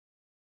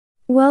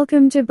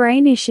Welcome to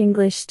Brainish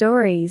English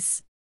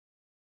Stories.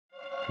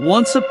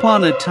 Once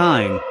upon a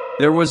time,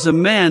 there was a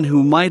man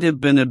who might have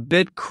been a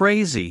bit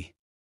crazy.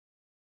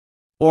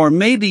 Or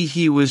maybe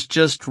he was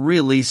just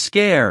really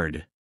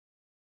scared.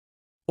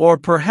 Or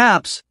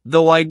perhaps,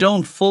 though I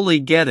don't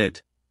fully get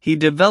it, he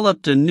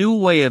developed a new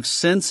way of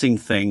sensing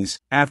things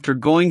after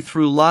going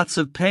through lots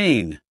of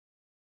pain.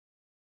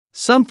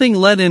 Something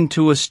led him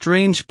to a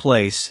strange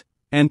place,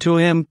 and to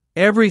him,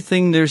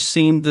 everything there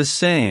seemed the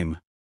same.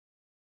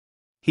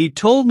 He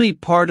told me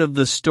part of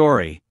the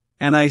story,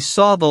 and I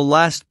saw the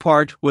last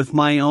part with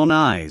my own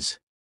eyes.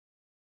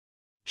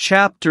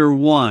 Chapter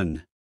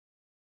 1.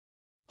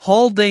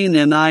 Haldane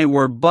and I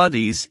were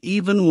buddies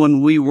even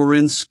when we were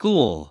in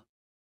school.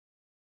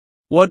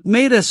 What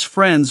made us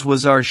friends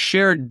was our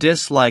shared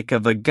dislike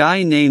of a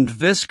guy named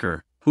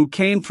Visker, who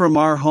came from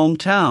our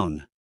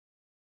hometown.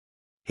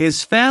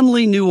 His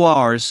family knew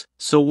ours,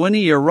 so when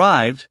he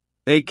arrived,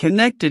 they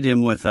connected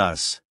him with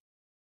us.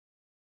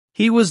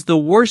 He was the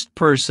worst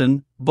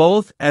person,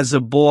 both as a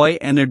boy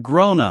and a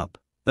grown-up,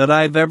 that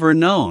I've ever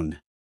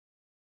known.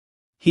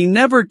 He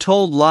never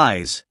told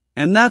lies,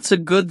 and that's a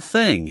good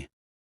thing.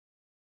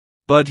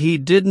 But he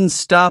didn't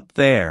stop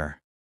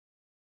there.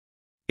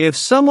 If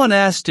someone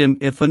asked him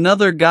if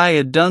another guy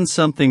had done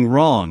something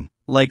wrong,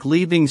 like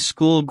leaving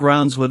school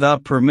grounds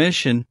without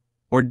permission,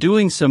 or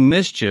doing some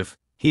mischief,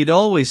 he'd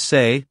always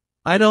say,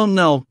 "I don't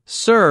know,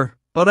 sir,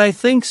 but I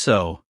think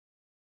so."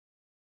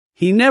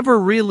 He never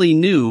really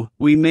knew,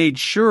 we made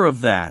sure of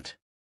that.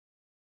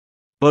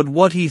 But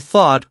what he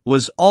thought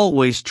was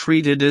always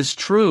treated as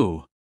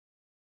true.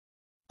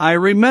 I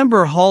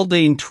remember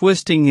Haldane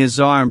twisting his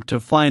arm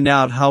to find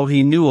out how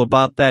he knew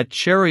about that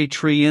cherry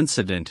tree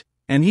incident,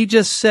 and he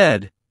just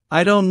said,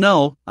 "I don't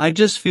know, I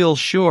just feel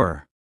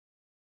sure."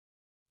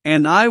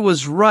 And I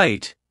was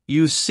right,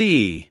 you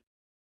see.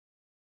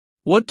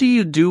 What do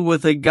you do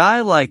with a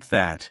guy like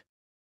that?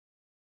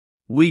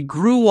 We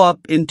grew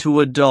up into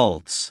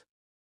adults.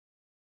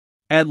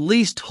 At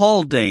least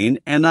Haldane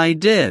and I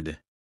did.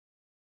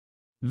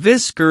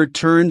 Visker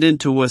turned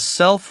into a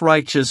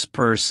self-righteous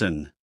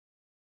person.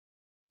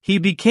 He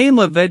became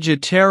a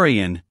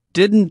vegetarian,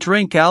 didn't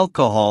drink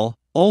alcohol,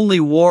 only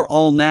wore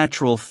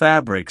all-natural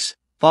fabrics,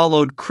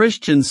 followed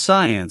Christian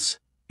Science,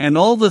 and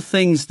all the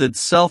things that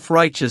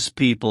self-righteous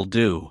people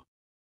do.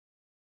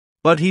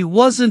 But he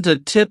wasn't a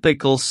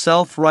typical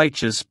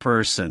self-righteous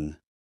person.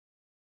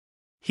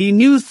 He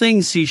knew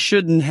things he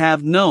shouldn't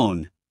have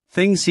known,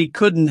 things he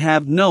couldn't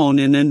have known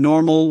in a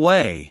normal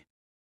way.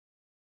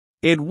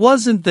 It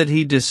wasn't that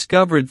he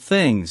discovered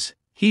things,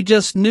 he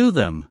just knew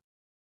them.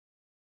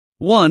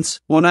 Once,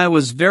 when I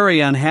was very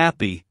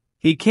unhappy,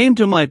 he came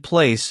to my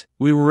place,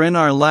 we were in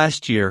our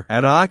last year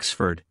at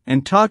Oxford,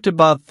 and talked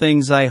about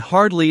things I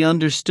hardly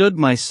understood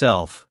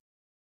myself.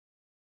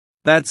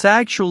 That's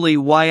actually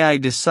why I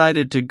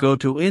decided to go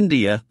to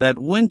India that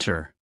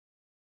winter.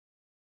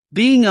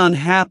 Being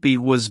unhappy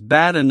was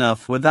bad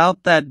enough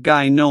without that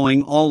guy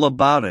knowing all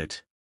about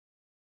it.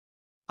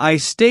 I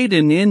stayed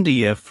in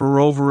India for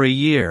over a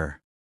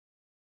year.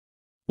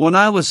 When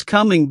I was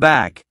coming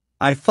back,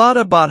 I thought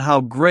about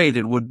how great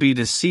it would be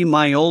to see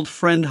my old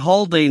friend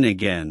Haldane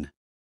again.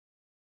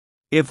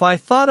 If I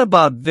thought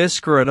about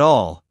Visker at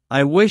all,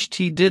 I wished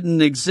he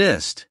didn't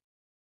exist.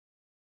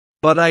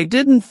 But I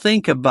didn't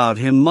think about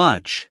him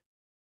much.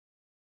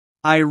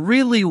 I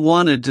really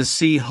wanted to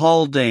see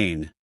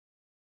Haldane.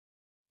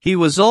 He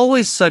was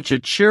always such a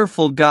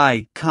cheerful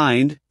guy,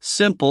 kind,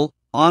 simple,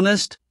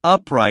 honest,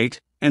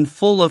 upright, and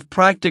full of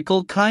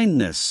practical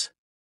kindness.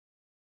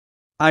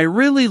 I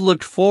really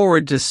looked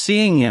forward to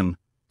seeing him,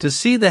 to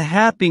see the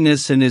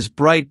happiness in his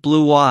bright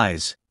blue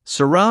eyes,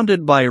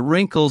 surrounded by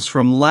wrinkles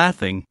from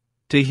laughing,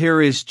 to hear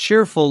his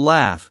cheerful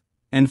laugh,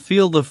 and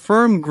feel the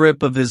firm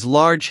grip of his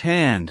large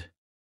hand.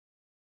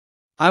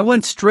 I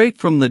went straight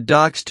from the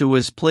docks to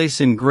his place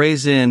in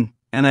Gray's Inn,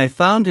 and I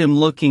found him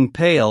looking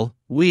pale,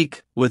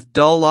 weak, with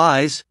dull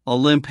eyes, a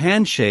limp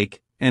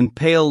handshake, and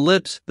pale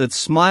lips that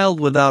smiled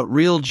without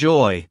real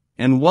joy,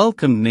 and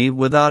welcomed me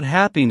without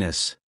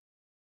happiness.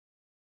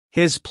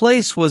 His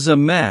place was a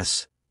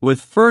mess,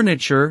 with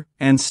furniture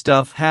and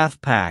stuff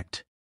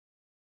half-packed.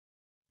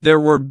 There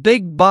were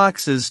big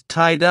boxes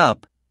tied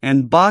up,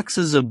 and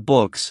boxes of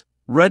books,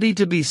 ready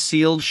to be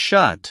sealed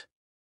shut.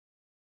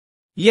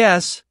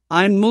 "Yes,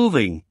 I'm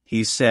moving,"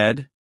 he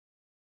said.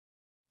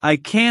 "I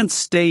can't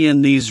stay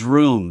in these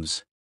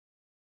rooms.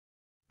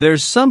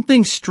 There's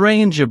something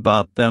strange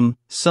about them,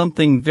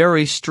 something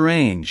very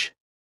strange.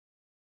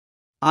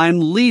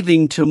 I'm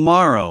leaving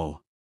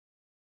tomorrow."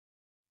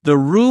 The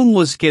room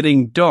was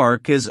getting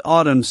dark as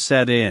autumn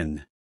set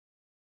in.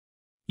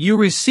 "You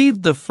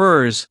received the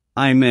furs,"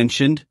 I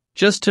mentioned,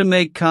 just to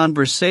make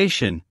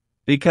conversation,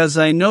 because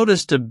I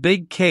noticed a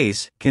big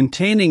case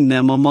containing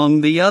them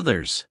among the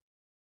others.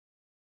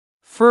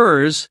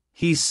 "Furs,"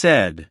 he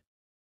said.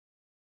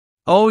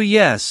 "Oh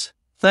yes,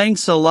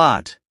 thanks a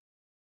lot.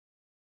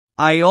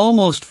 I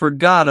almost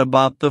forgot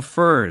about the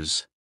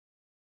furs."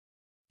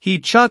 He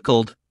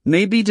chuckled,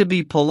 maybe to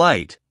be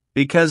polite,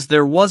 because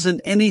there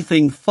wasn't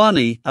anything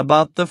funny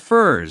about the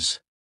furs.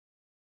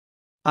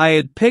 I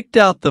had picked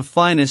out the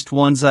finest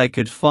ones I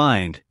could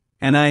find,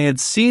 and I had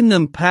seen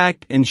them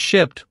packed and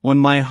shipped when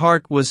my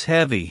heart was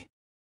heavy.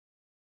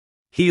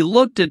 He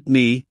looked at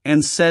me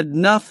and said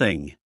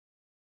nothing.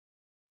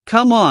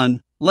 "Come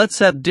on, let's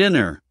have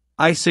dinner,"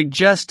 I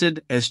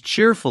suggested as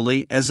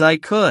cheerfully as I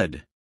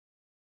could.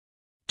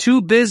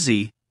 "Too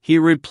busy," he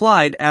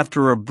replied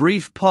after a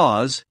brief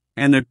pause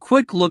and a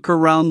quick look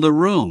around the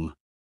room.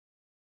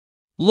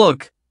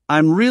 "Look,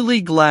 I'm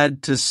really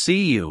glad to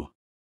see you.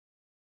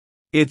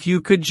 If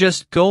you could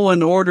just go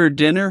and order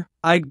dinner,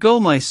 I'd go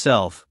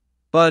myself,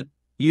 but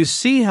you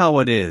see how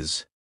it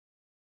is."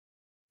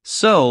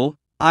 So,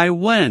 I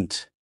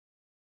went.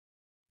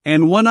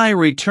 And when I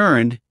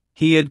returned,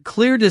 he had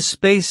cleared a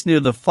space near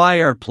the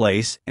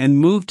fireplace and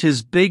moved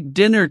his big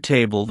dinner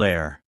table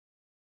there.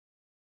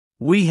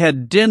 We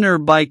had dinner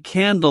by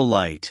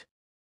candlelight.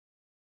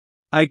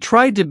 I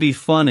tried to be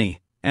funny,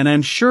 and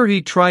I'm sure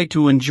he tried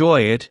to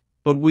enjoy it,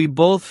 but we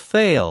both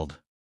failed.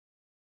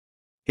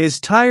 His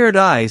tired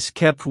eyes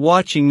kept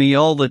watching me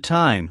all the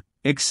time,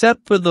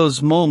 except for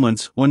those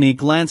moments when he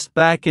glanced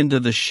back into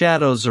the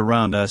shadows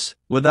around us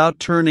without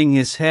turning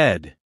his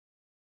head.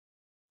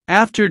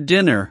 After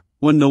dinner,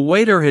 when the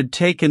waiter had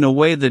taken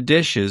away the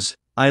dishes,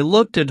 I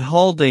looked at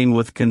Haldane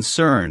with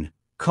concern,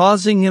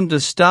 causing him to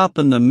stop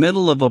in the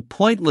middle of a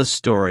pointless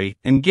story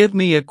and give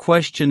me a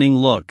questioning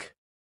look.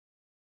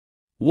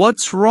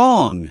 "What's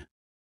wrong?"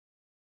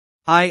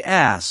 I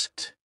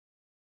asked.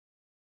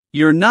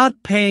 "You're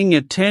not paying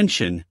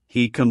attention,"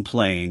 he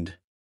complained.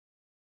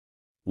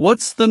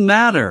 "What's the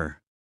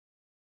matter?"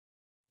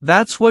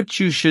 "That's what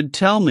you should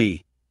tell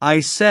me,"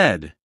 I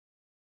said.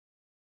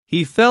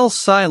 He fell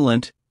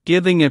silent,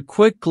 giving a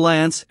quick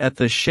glance at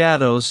the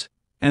shadows,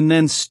 and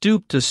then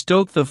stooped to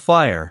stoke the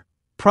fire,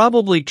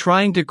 probably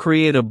trying to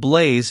create a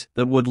blaze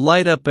that would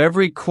light up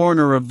every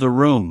corner of the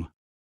room.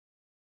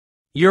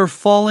 "You're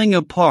falling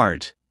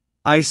apart,"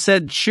 I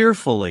said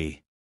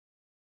cheerfully.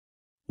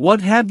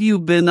 "What have you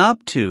been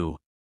up to?"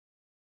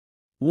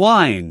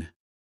 "Wine.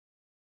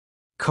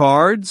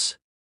 Cards?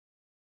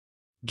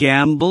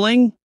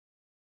 Gambling?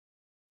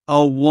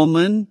 A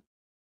woman?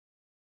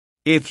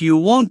 If you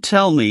won't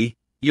tell me,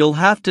 you'll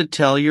have to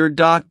tell your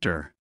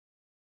doctor.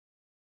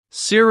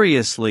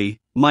 Seriously,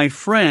 my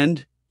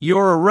friend,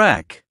 you're a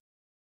wreck."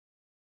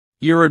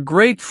 "You're a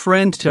great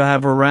friend to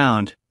have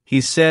around,"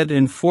 he said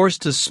and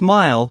forced a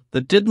smile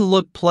that didn't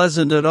look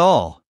pleasant at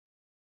all.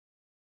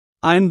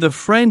 "I'm the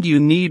friend you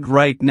need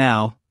right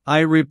now," I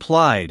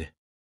replied.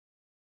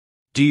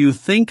 "Do you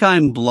think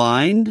I'm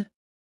blind?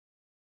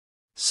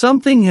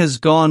 Something has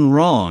gone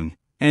wrong,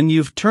 and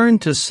you've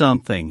turned to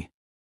something.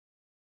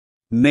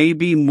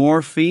 Maybe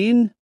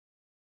morphine?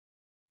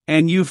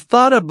 And you've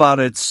thought about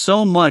it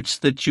so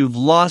much that you've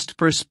lost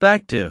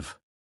perspective.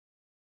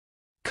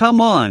 Come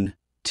on,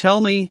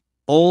 tell me,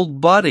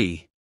 old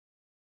buddy.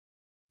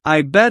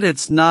 I bet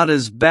it's not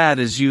as bad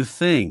as you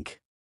think."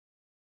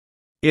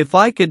 "If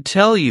I could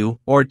tell you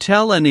or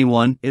tell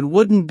anyone, it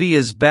wouldn't be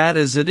as bad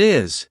as it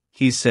is,"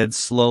 he said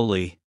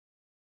slowly.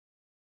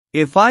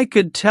 "If I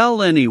could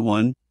tell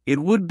anyone, it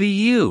would be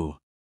you.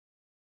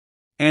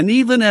 And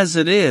even as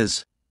it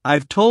is,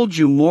 I've told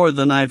you more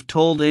than I've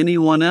told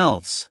anyone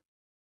else."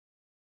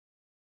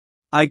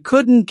 I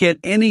couldn't get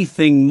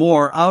anything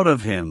more out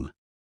of him.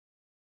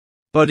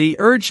 But he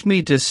urged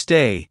me to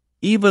stay,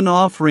 even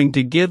offering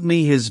to give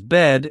me his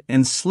bed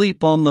and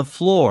sleep on the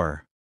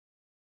floor.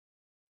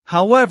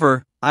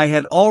 However, I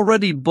had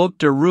already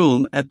booked a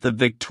room at the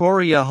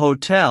Victoria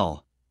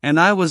Hotel, and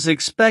I was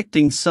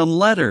expecting some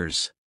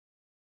letters.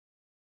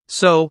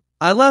 So,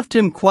 I left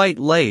him quite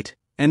late,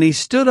 and he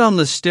stood on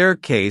the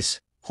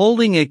staircase,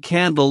 holding a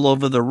candle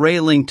over the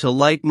railing to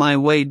light my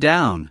way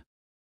down.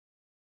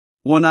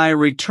 When I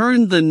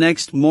returned the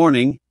next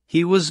morning,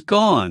 he was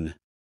gone.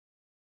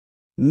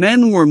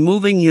 Men were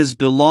moving his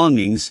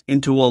belongings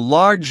into a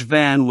large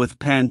van with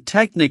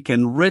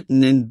Pantechnicon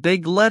written in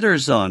big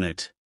letters on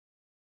it.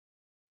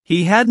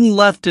 He hadn't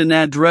left an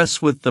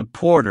address with the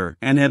porter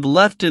and had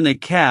left in a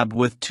cab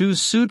with 2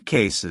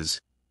 suitcases,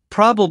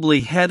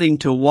 probably heading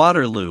to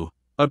Waterloo,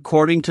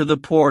 according to the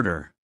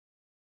porter.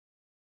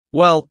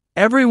 Well,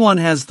 everyone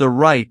has the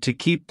right to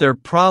keep their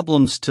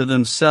problems to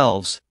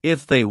themselves,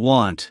 if they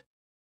want.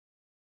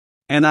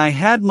 And I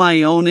had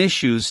my own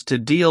issues to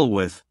deal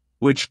with,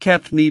 which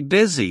kept me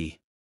busy.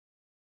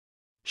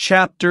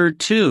 Chapter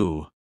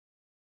 2.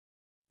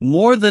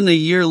 More than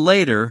a year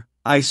later,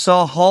 I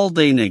saw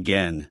Haldane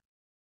again.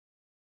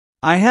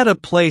 I had a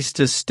place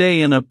to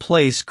stay in a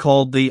place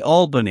called the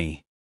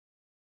Albany.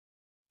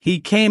 He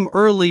came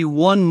early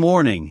one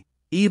morning,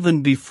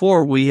 even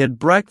before we had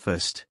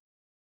breakfast.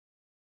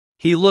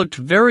 He looked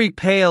very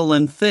pale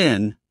and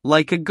thin,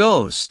 like a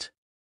ghost.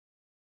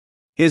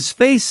 His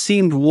face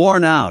seemed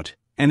worn out,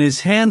 and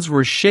his hands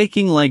were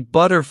shaking like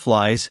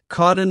butterflies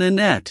caught in a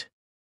net.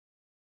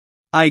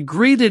 I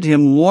greeted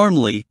him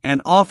warmly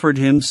and offered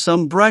him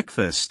some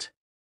breakfast.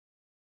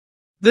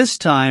 This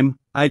time,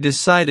 I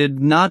decided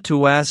not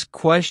to ask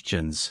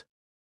questions.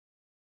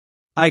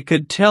 I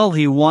could tell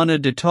he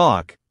wanted to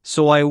talk,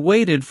 so I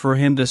waited for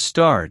him to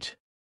start.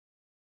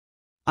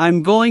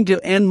 I'm going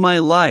to end my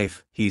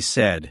life, he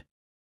said.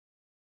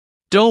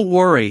 Don't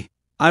worry,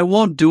 I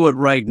won't do it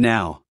right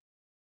now.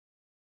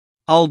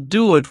 I'll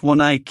do it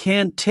when I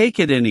can't take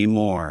it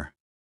anymore.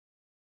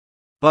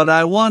 But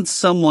I want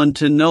someone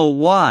to know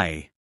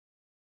why.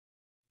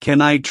 Can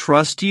I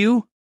trust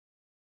you?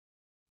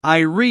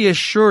 I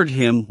reassured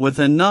him with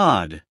a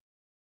nod.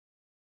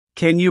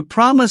 Can you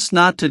promise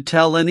not to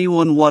tell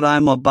anyone what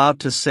I'm about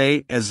to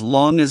say as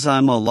long as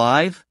I'm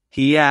alive?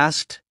 He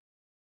asked.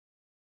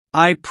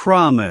 I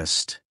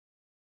promised.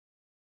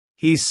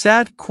 He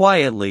sat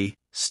quietly,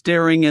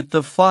 staring at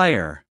the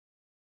fire.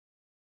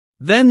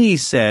 Then he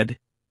said,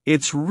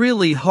 It's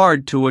really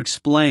hard to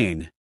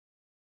explain.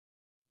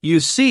 You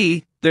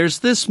see, there's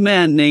this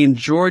man named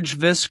George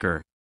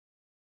Visker.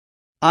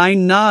 I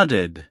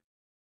nodded.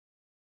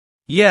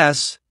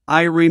 Yes,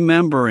 I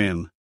remember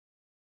him.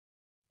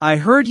 I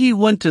heard he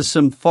went to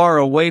some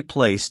faraway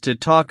place to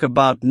talk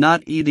about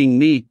not eating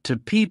meat to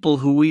people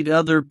who eat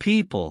other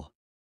people.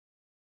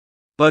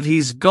 But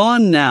he's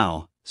gone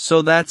now,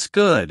 so that's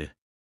good.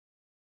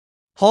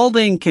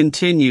 Haldane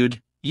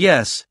continued,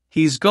 Yes,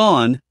 he's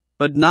gone,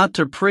 but not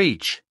to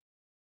preach.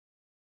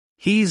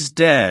 He's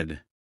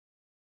dead.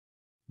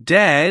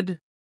 Dead?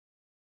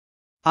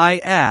 I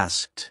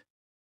asked.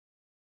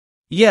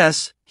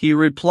 Yes, he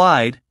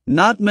replied,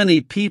 not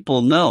many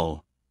people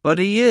know, but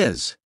he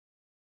is.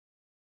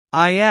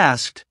 I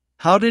asked,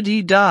 How did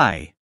he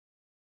die?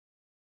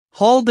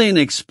 Haldane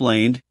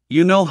explained,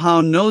 You know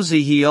how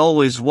nosy he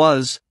always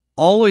was,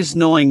 always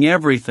knowing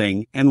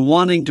everything and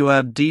wanting to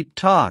have deep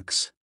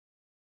talks.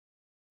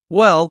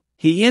 Well,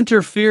 he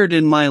interfered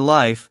in my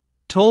life,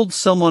 told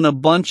someone a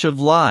bunch of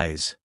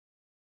lies.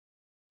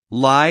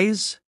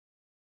 Lies?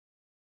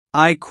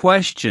 I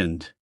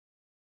questioned.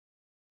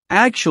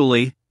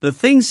 Actually, the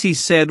things he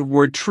said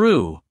were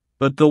true,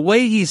 but the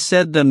way he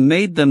said them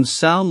made them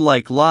sound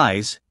like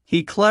lies,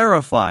 he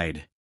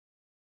clarified.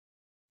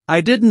 I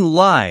didn't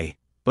lie,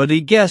 but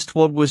he guessed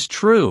what was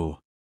true.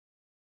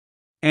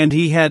 And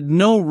he had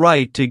no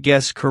right to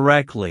guess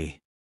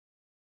correctly.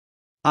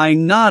 I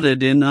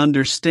nodded in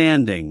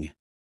understanding.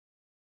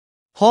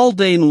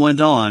 Haldane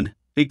went on,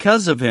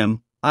 Because of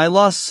him, I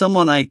lost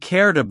someone I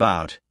cared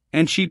about,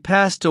 and she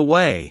passed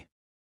away.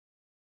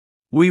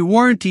 We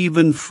weren't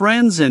even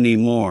friends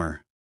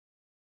anymore.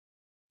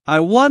 I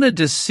wanted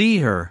to see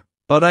her,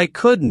 but I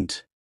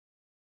couldn't.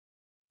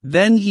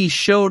 Then he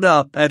showed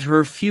up at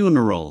her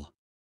funeral.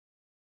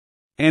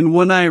 And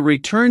when I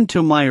returned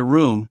to my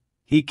room,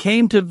 he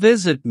came to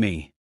visit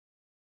me.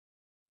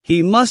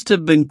 He must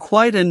have been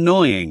quite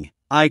annoying,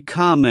 I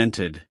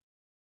commented.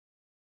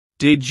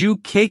 Did you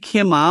kick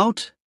him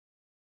out?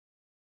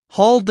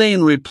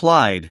 Haldane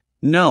replied,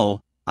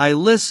 No, I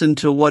listened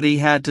to what he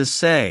had to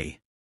say.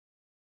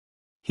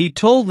 He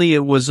told me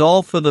it was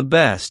all for the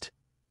best,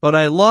 but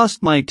I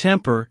lost my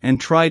temper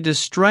and tried to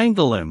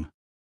strangle him.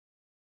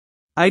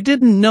 I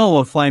didn't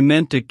know if I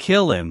meant to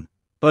kill him,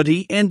 but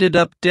he ended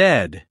up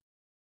dead.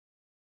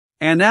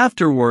 And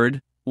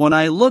afterward, when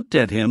I looked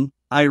at him,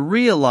 I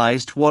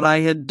realized what I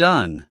had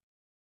done.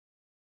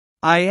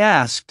 I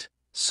asked,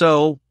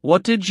 So,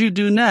 what did you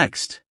do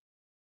next?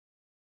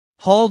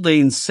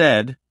 Haldane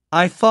said,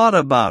 I thought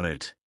about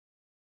it.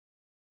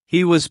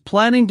 He was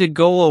planning to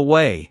go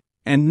away,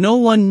 and no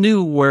one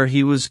knew where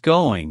he was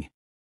going.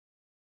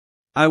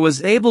 I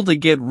was able to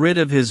get rid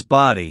of his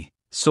body,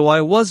 so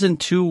I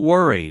wasn't too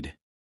worried.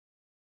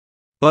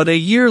 But a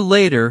year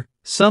later,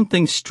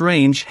 something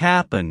strange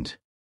happened.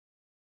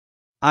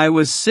 I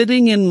was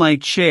sitting in my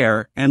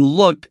chair and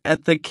looked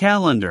at the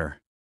calendar.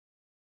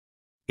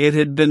 It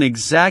had been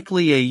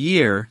exactly a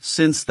year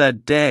since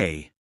that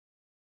day.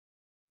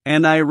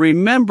 And I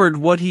remembered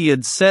what he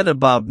had said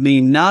about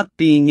me not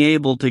being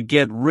able to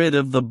get rid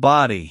of the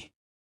body.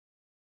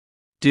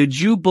 Did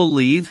you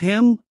believe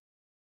him?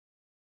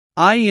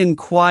 I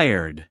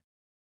inquired.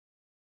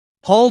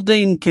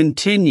 Haldane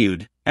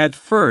continued, At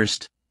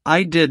first,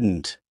 I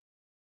didn't.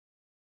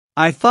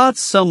 I thought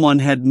someone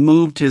had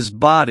moved his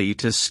body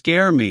to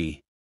scare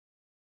me.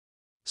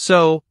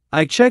 So,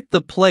 I checked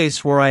the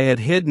place where I had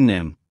hidden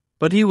him,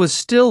 but he was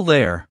still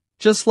there,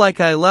 just like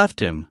I left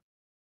him.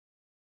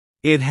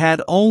 It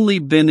had only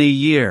been a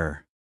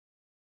year.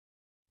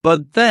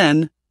 But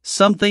then,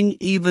 something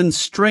even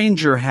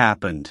stranger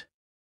happened.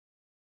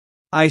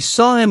 I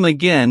saw him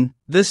again,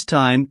 this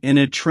time in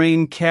a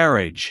train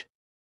carriage.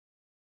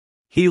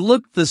 He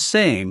looked the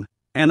same,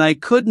 and I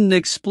couldn't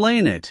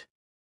explain it.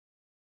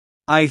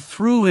 I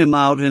threw him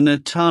out in a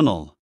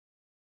tunnel.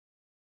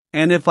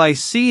 And if I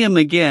see him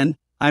again,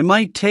 I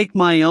might take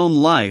my own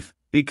life,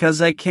 because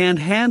I can't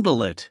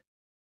handle it.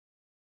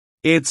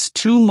 It's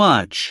too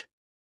much.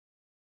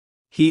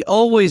 He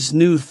always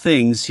knew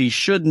things he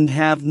shouldn't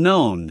have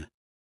known.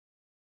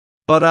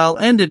 But I'll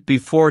end it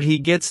before he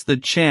gets the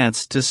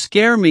chance to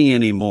scare me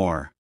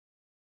anymore.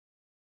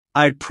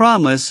 I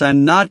promise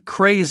I'm not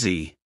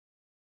crazy.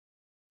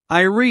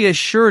 I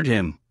reassured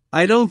him,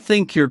 I don't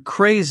think you're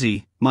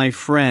crazy, my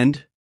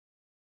friend.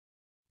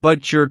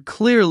 But you're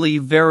clearly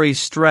very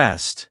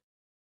stressed.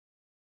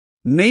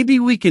 Maybe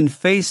we can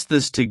face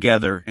this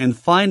together and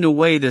find a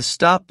way to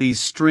stop these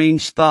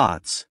strange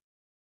thoughts.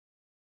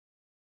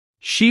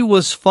 She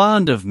was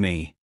fond of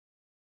me.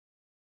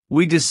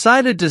 We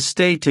decided to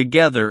stay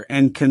together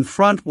and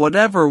confront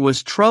whatever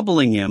was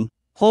troubling him,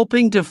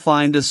 hoping to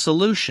find a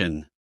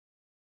solution.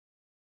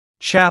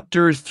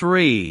 Chapter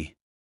 3.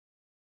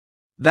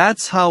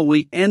 That's how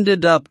we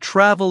ended up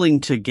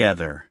traveling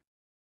together.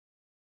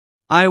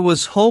 I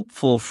was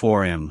hopeful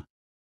for him.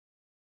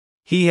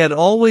 He had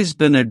always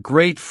been a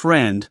great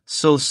friend,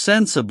 so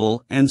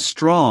sensible and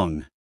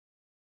strong.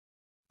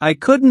 I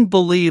couldn't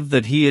believe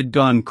that he had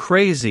gone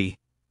crazy,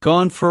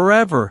 gone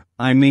forever,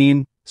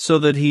 so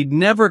that he'd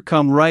never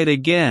come right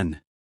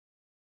again.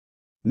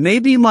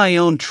 Maybe my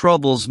own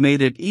troubles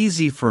made it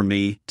easy for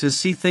me to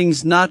see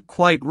things not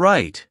quite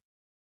right.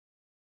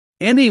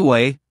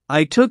 Anyway,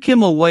 I took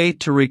him away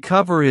to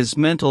recover his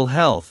mental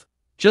health,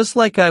 just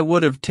like I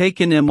would have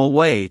taken him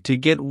away to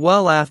get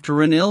well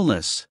after an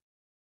illness.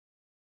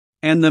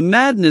 And the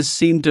madness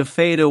seemed to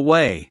fade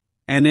away,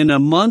 and in a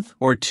month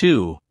or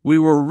two, we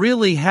were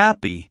really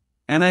happy,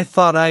 and I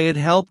thought I had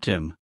helped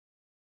him.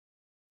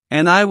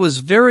 And I was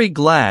very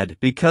glad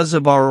because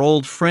of our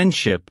old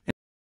friendship.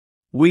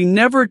 We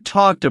never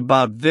talked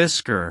about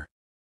Visker.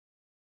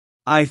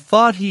 I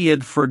thought he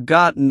had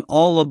forgotten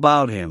all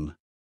about him.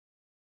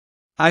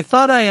 I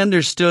thought I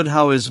understood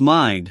how his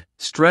mind,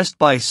 stressed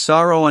by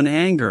sorrow and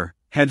anger,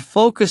 had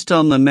focused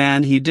on the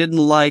man he didn't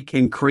like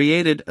and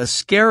created a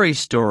scary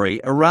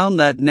story around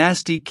that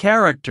nasty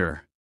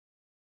character.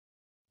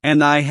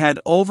 And I had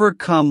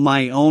overcome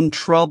my own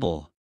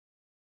trouble.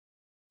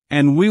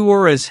 And we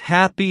were as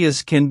happy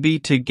as can be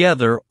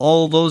together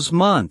all those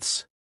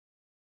months.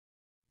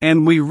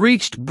 And we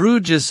reached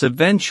Bruges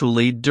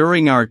eventually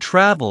during our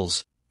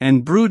travels,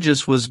 and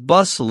Bruges was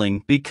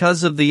bustling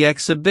because of the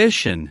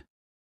exhibition.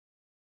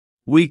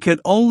 We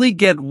could only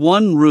get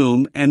one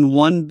room and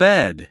one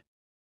bed.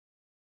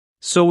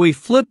 So we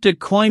flipped a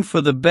coin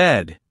for the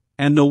bed,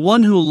 and the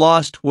one who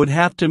lost would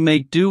have to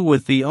make do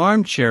with the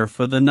armchair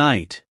for the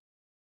night.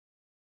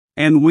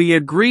 And we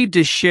agreed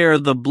to share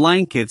the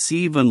blankets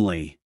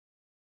evenly.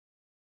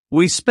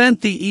 We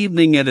spent the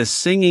evening at a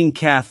singing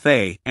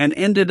cafe and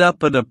ended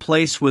up at a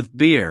place with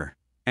beer,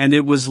 and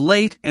it was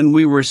late and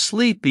we were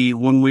sleepy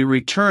when we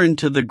returned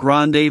to the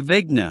Grande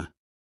Vigna.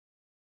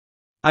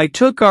 I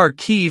took our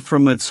key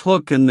from its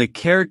hook in the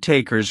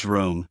caretaker's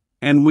room,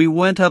 and we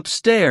went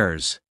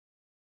upstairs.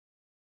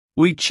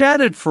 We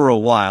chatted for a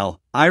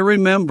while, I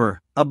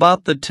remember,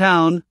 about the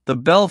town, the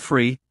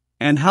belfry,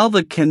 and how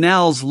the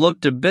canals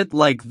looked a bit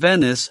like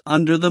Venice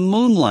under the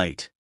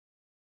moonlight.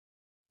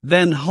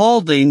 Then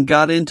Haldane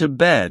got into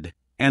bed,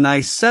 and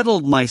I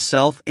settled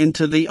myself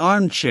into the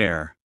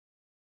armchair.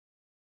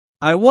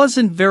 I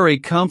wasn't very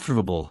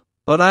comfortable,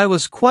 but I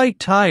was quite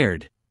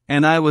tired,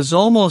 and I was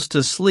almost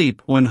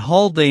asleep when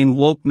Haldane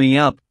woke me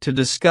up to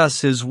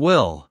discuss his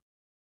will.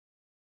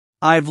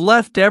 "I've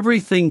left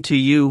everything to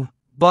you,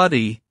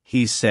 buddy,"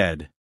 he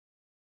said.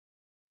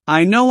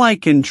 "I know I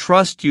can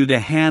trust you to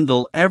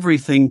handle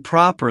everything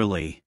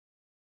properly."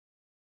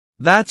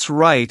 "That's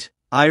right,"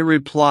 I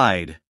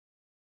replied.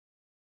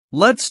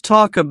 "Let's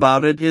talk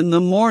about it in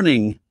the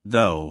morning,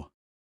 though."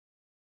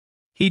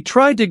 He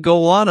tried to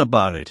go on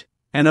about it,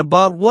 and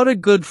about what a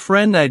good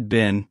friend I'd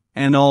been,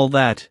 and all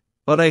that,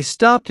 but I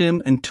stopped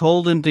him and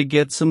told him to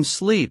get some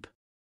sleep.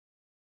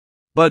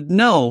 But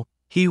no,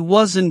 he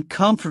wasn't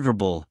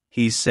comfortable,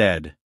 he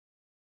said.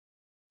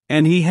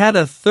 And he had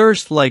a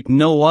thirst like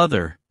no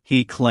other,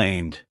 he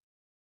claimed.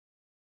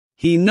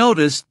 He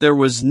noticed there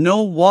was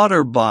no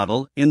water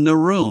bottle in the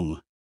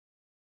room.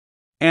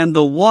 "And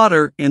the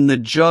water in the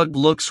jug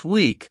looks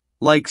weak,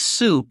 like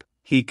soup,"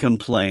 he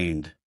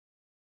complained.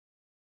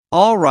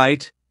 "All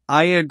right,"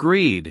 I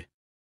agreed.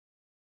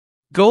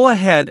 "Go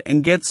ahead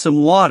and get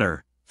some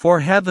water,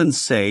 for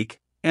heaven's sake,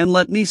 and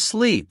let me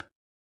sleep."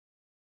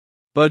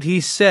 But he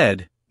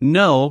said,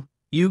 "No,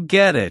 you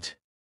get it.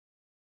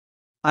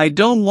 I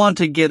don't want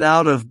to get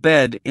out of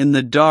bed in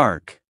the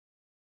dark.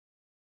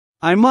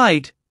 I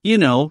might,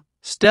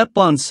 step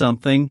on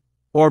something,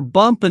 or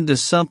bump into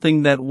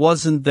something that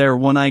wasn't there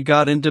when I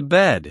got into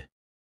bed."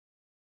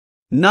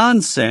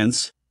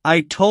 "Nonsense,"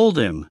 I told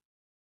him.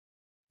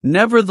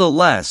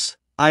 Nevertheless,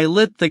 I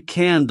lit the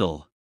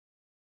candle.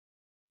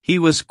 He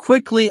was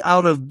quickly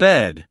out of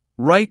bed,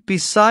 right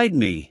beside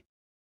me.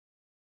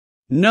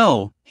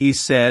 "No," he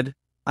said,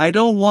 "I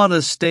don't want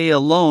to stay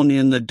alone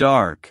in the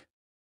dark."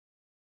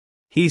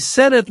 He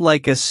said it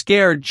like a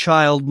scared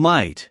child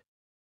might.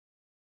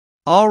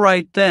 "All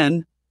right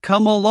then,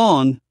 come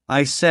along,"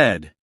 I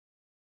said.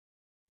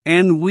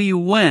 And we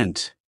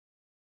went.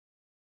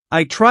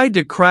 I tried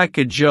to crack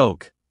a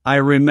joke, I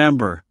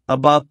remember,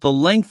 about the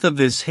length of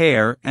his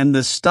hair and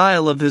the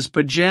style of his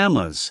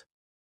pajamas.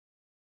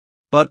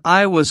 But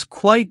I was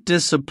quite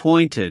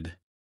disappointed.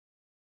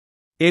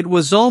 It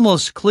was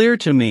almost clear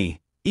to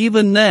me,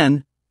 even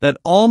then, that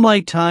all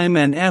my time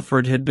and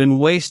effort had been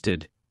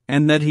wasted,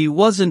 and that he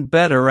wasn't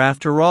better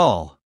after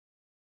all.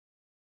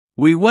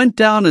 We went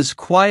down as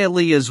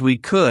quietly as we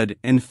could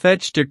and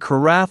fetched a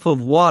carafe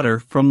of water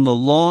from the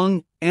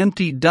long,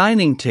 empty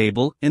dining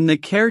table in the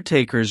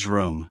caretaker's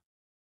room.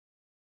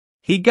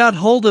 He got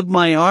hold of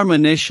my arm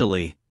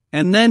initially,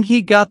 and then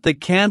he got the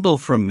candle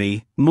from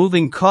me,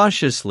 moving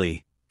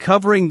cautiously,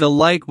 covering the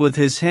light with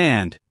his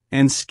hand,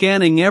 and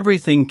scanning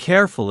everything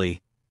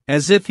carefully,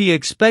 as if he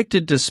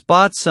expected to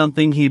spot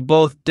something he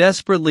both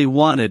desperately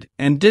wanted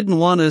and didn't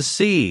want to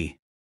see.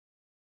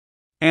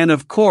 And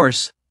of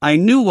course, I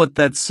knew what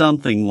that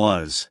something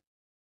was.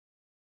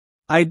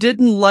 I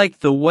didn't like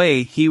the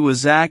way he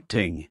was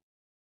acting.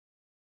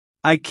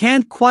 I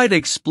can't quite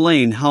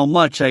explain how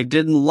much I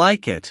didn't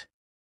like it.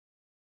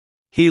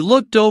 He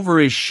looked over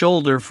his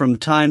shoulder from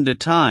time to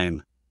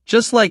time,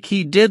 just like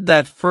he did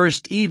that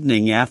first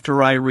evening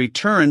after I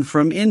returned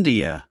from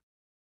India.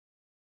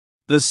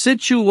 The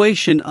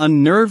situation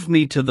unnerved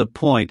me to the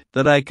point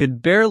that I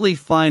could barely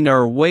find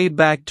our way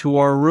back to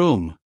our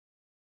room.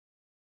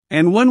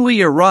 And when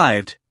we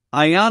arrived,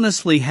 I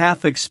honestly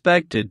half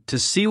expected to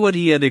see what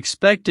he had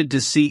expected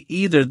to see,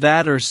 either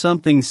that or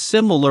something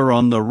similar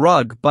on the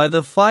rug by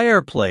the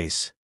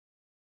fireplace.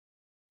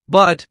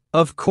 But,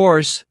 of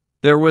course,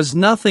 there was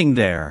nothing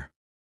there.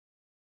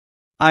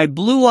 I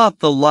blew out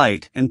the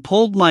light and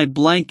pulled my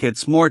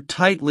blankets more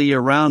tightly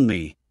around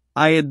me.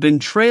 I had been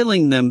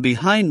trailing them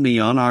behind me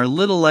on our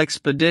little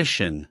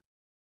expedition.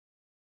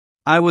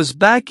 I was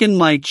back in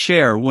my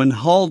chair when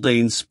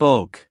Haldane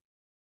spoke.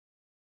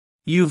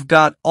 "You've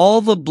got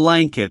all the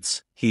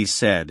blankets," he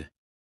said.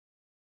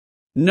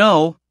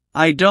 "No,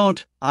 I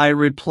don't," I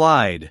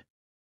replied.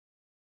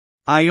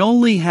 "I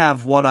only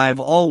have what I've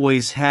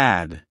always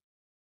had."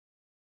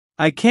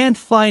 "I can't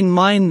find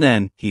mine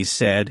then," he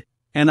said,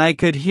 and I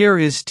could hear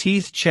his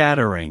teeth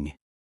chattering.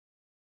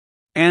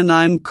 "And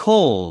I'm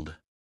cold."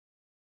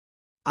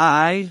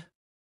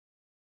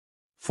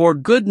 For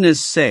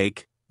goodness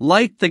sake,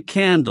 light the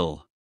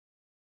candle."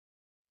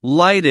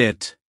 "Light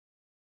it.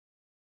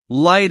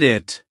 Light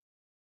it.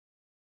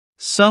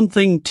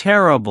 Something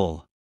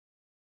terrible."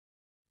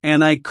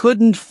 And I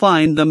couldn't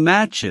find the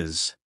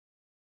matches.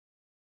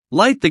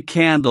 Light the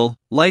candle,"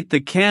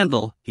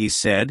 he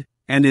said,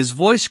 and his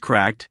voice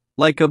cracked,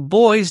 like a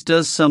boy's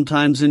does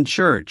sometimes in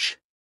church.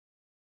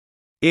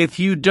 "If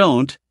you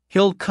don't,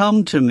 he'll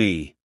come to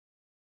me."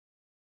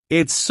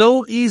 It's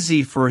so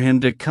easy for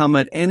him to come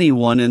at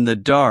anyone in the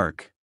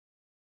dark.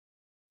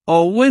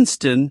 "Oh,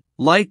 Winston,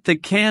 light the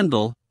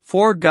candle,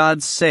 for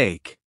God's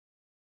sake.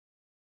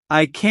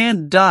 I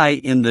can't die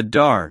in the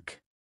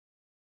dark."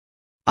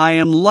 "I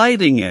am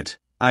lighting it,"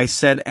 I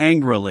said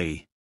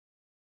angrily.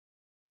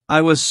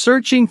 I was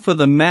searching for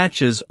the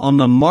matches on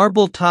the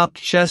marble-topped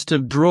chest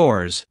of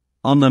drawers,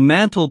 on the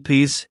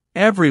mantelpiece,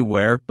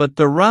 everywhere but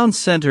the round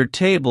center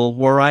table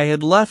where I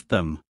had left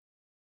them.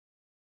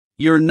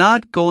 "You're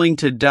not going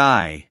to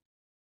die."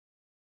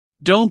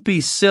 "Don't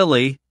be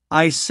silly,"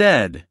 I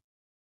said.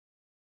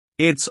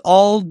 "It's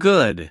all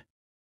good.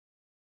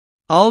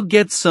 I'll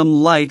get some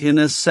light in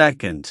a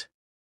second."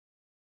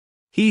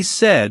 He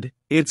said,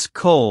 "It's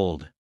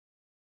cold.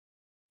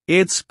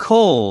 It's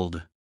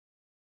cold.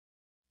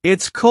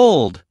 It's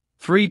cold,"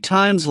 3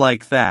 times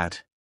like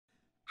that.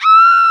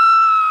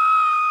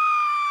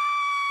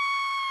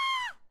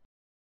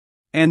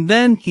 And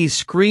then he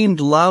screamed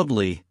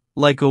loudly,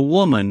 like a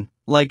woman,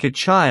 like a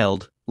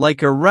child,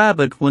 like a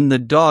rabbit when the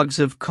dogs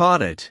have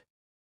caught it.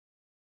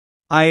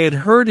 I had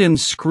heard him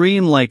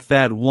scream like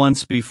that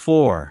once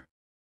before.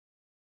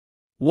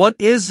 "What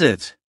is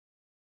it?"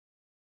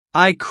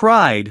 I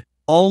cried,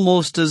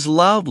 almost as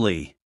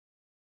loudly.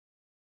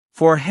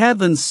 "For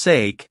heaven's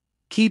sake,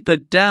 keep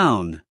it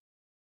down."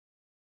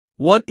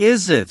 "What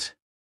is it?"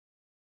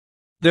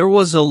 There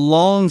was a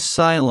long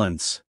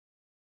silence.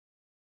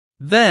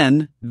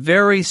 Then,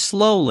 very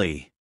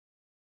slowly,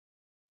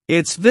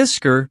 "It's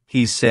Whisker,"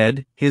 he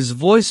said, his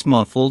voice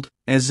muffled,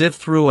 as if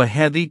through a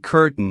heavy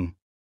curtain.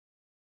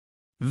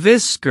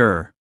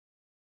 "Whisker."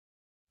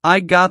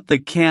 I got the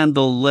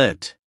candle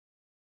lit.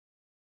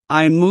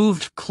 I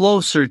moved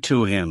closer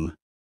to him.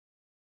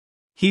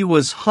 He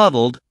was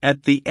huddled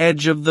at the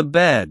edge of the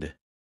bed.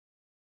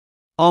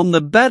 On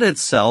the bed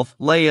itself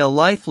lay a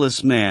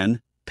lifeless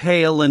man,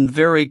 pale and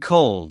very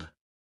cold.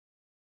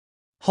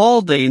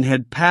 Haldane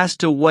had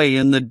passed away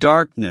in the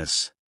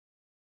darkness.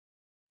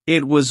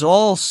 It was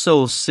all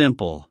so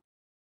simple.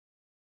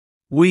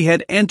 We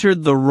had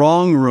entered the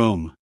wrong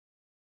room.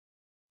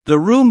 The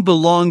room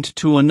belonged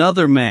to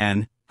another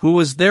man, who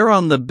was there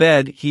on the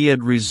bed he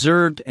had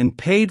reserved and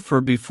paid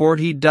for before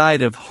he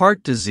died of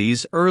heart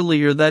disease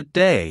earlier that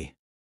day.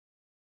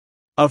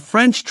 A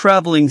French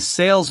traveling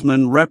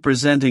salesman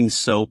representing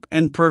soap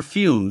and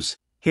perfumes,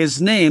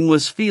 his name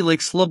was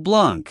Felix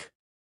Leblanc.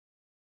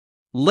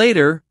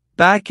 Later,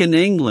 back in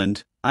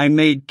England, I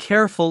made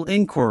careful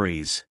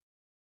inquiries.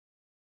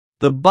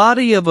 The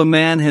body of a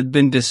man had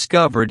been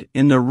discovered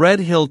in the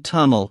Red Hill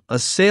Tunnel, a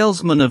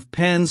salesman of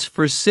pens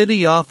for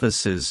city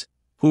offices,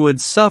 who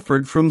had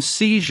suffered from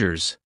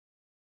seizures.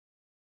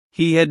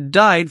 He had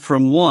died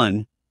from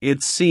one,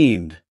 it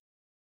seemed.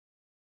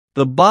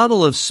 The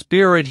bottle of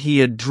spirit he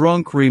had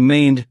drunk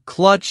remained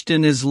clutched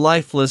in his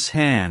lifeless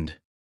hand.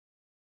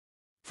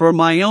 For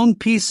my own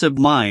peace of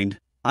mind,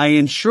 I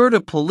ensured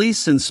a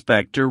police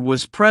inspector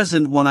was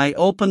present when I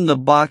opened the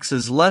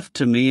boxes left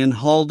to me in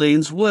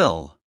Haldane's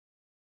will.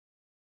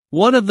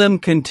 One of them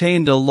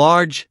contained a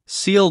large,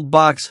 sealed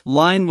box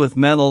lined with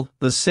metal,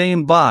 the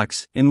same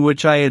box in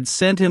which I had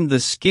sent him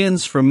the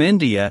skins from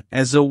India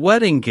as a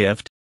wedding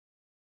gift.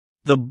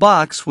 The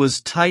box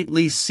was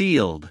tightly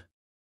sealed.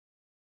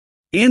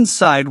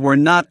 Inside were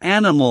not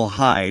animal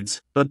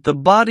hides, but the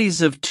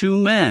bodies of two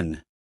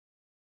men.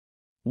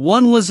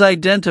 One was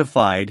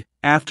identified,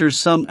 after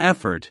some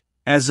effort,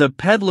 as a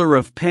peddler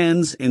of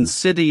pens in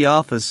city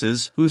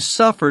offices who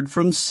suffered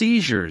from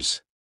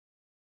seizures.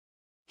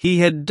 He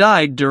had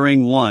died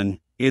during one,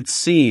 it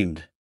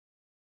seemed.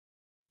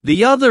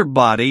 The other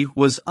body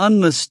was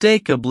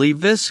unmistakably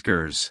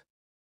Visker's.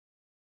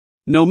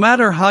 No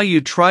matter how you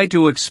try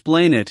to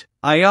explain it,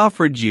 I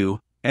offered you,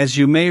 as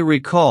you may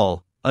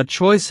recall, a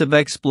choice of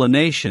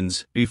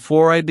explanations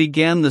before I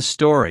began the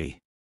story.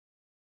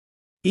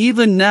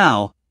 Even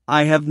now,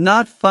 I have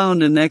not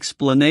found an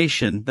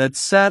explanation that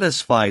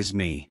satisfies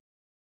me.